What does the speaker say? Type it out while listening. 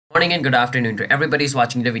Morning and good afternoon to everybody who's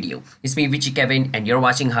watching the video. It's me Vichy Kevin and you're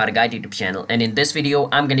watching How to Guide YouTube channel, and in this video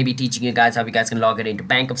I'm going to be teaching you guys how you guys can log in into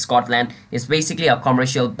Bank of Scotland. It's basically a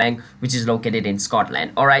commercial bank which is located in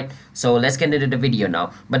Scotland. Alright, so let's get into the video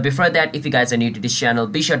now. But before that, if you guys are new to this channel,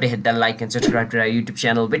 be sure to hit that like and subscribe to our YouTube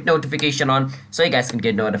channel with notification on so you guys can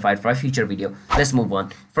get notified for a future video. Let's move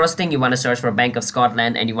on. First thing, you want to search for Bank of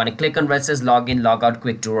Scotland and you want to click on where it says login, log out,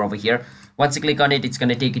 quick tour over here. Once you click on it, it's going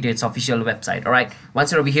to take you to its official website. Alright,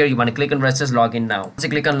 once you're over here, you want to click on where it says login now. Once you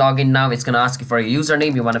click on login now, it's going to ask you for your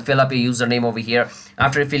username. You want to fill up your username over here.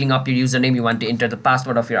 After filling up your username, you want to enter the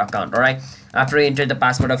password of your account. Alright, after you enter the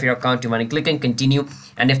password of your account, you want to click on continue,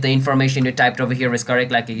 and if the information you typed over here is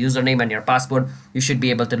correct, like your username and your password, you should be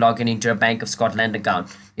able to log in into a Bank of Scotland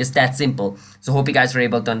account. It's that simple. So hope you guys were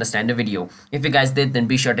able to understand the video. If you guys did, then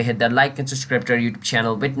be sure to hit that like and subscribe to our YouTube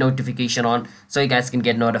channel with notification on so you guys can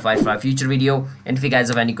get notified for our future video. And if you guys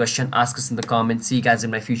have any question, ask us in the comments. See you guys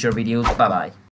in my future videos. Bye bye.